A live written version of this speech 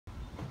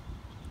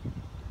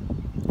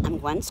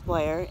Gwen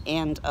Squire,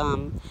 and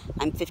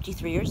I'm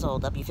 53 years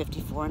old. I'll be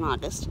 54 in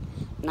August,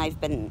 and I've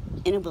been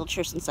in a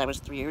wheelchair since I was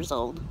 3 years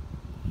old.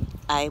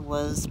 I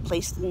was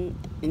placed in an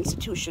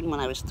institution when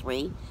I was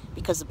 3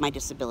 because of my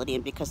disability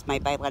and because my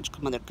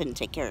biological mother couldn't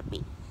take care of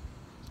me.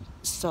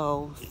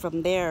 So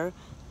from there,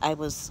 I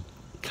was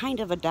kind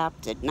of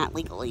adopted, not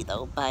legally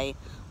though, by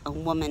a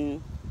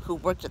woman who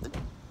worked at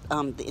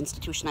the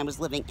institution I was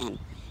living in,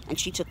 and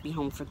she took me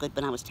home for good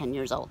when I was 10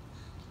 years old.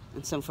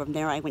 And so from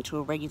there, I went to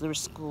a regular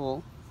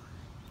school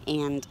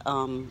and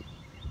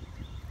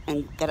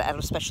got out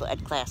of special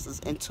ed classes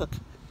and took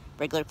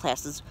regular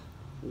classes,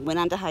 went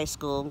on to high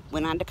school,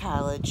 went on to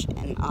college,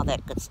 and all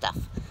that good stuff.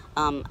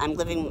 I'm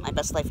living my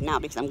best life now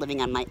because I'm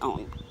living on my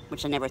own,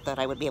 which I never thought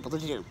I would be able to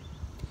do.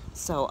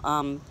 So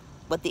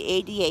what the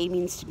ADA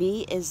means to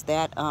me is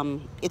that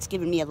it's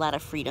given me a lot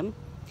of freedom.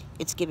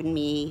 It's given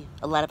me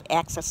a lot of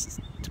access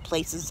to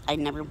places I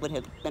never would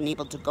have been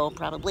able to go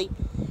probably.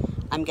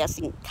 I'm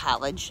guessing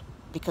college,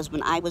 because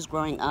when I was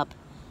growing up,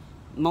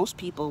 most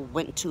people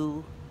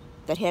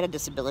that had a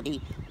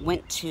disability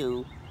went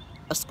to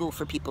a school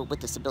for people with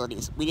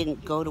disabilities. We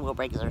didn't go to a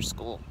regular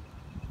school,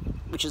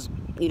 which is,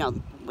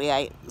 the way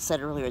I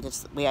said earlier,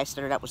 the way I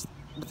started out was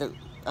with a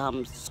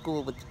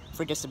school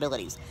for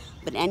disabilities.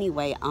 But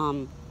anyway,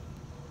 the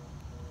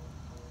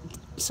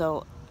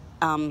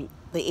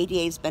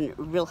ADA has been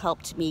a real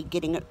help to me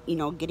getting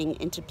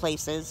into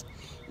places,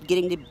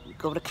 getting to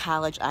go to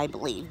college, I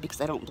believe,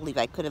 because I don't believe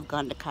I could have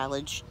gone to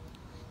college,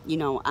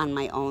 on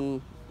my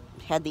own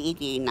had the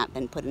ADA not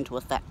been put into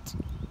effect.